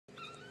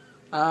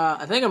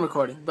I think I'm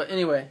recording, but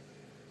anyway,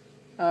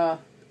 I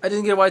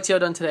didn't get a YTO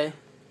done today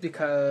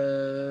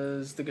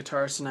because the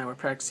guitarist and I were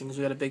practicing because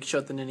we got a big show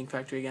at the Knitting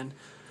Factory again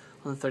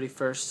on the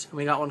 31st, and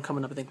we got one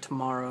coming up I think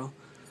tomorrow,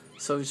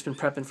 so we've just been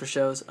prepping for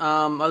shows.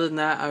 Other than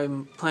that,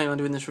 I'm planning on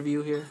doing this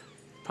review here,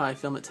 probably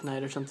film it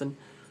tonight or something,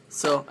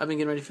 so I've been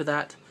getting ready for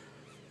that.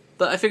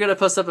 But I figured I'd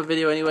post up a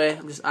video anyway.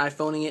 I'm just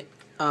iPhoning it.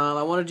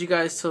 I wanted you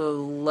guys to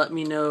let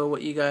me know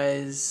what you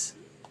guys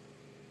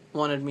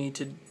wanted me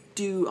to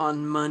do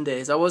on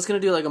Mondays. I was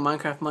going to do like a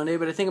Minecraft Monday,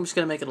 but I think I'm just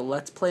going to make it a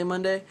Let's Play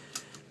Monday,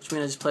 which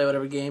means I just play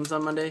whatever games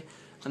on Monday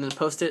and then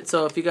post it.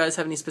 So if you guys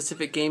have any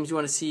specific games you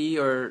want to see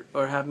or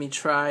have me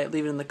try,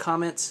 leave it in the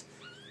comments.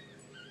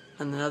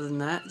 And then other than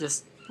that,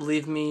 just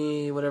leave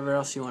me whatever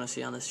else you want to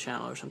see on this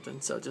channel or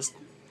something. So just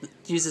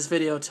use this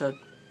video to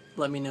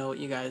let me know what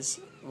you guys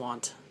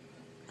want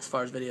as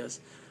far as videos.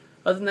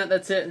 Other than that,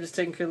 that's it. I'm just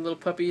taking care of the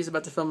little puppies,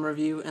 about to film a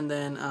review, and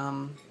then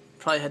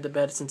probably head to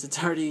bed since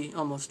it's already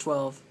almost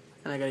 12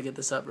 and I gotta get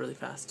this up really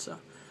fast. So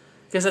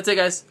I guess that's it,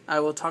 guys.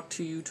 I will talk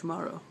to you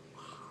tomorrow.